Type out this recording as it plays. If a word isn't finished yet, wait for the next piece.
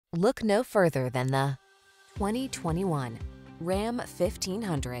Look no further than the 2021 Ram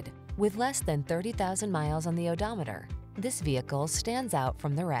 1500. With less than 30,000 miles on the odometer, this vehicle stands out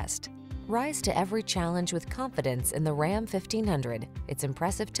from the rest. Rise to every challenge with confidence in the Ram 1500. Its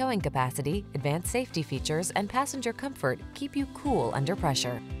impressive towing capacity, advanced safety features, and passenger comfort keep you cool under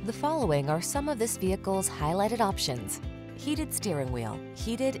pressure. The following are some of this vehicle's highlighted options: heated steering wheel,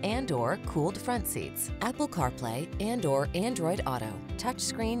 heated and/or cooled front seats, Apple CarPlay and/or Android Auto,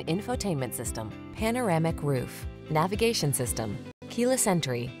 touchscreen infotainment system, panoramic roof, navigation system, keyless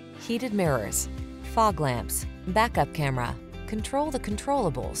entry, heated mirrors, fog lamps, backup camera. Control the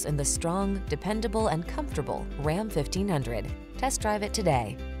controllables in the strong, dependable, and comfortable Ram 1500. Test drive it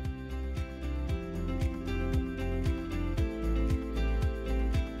today.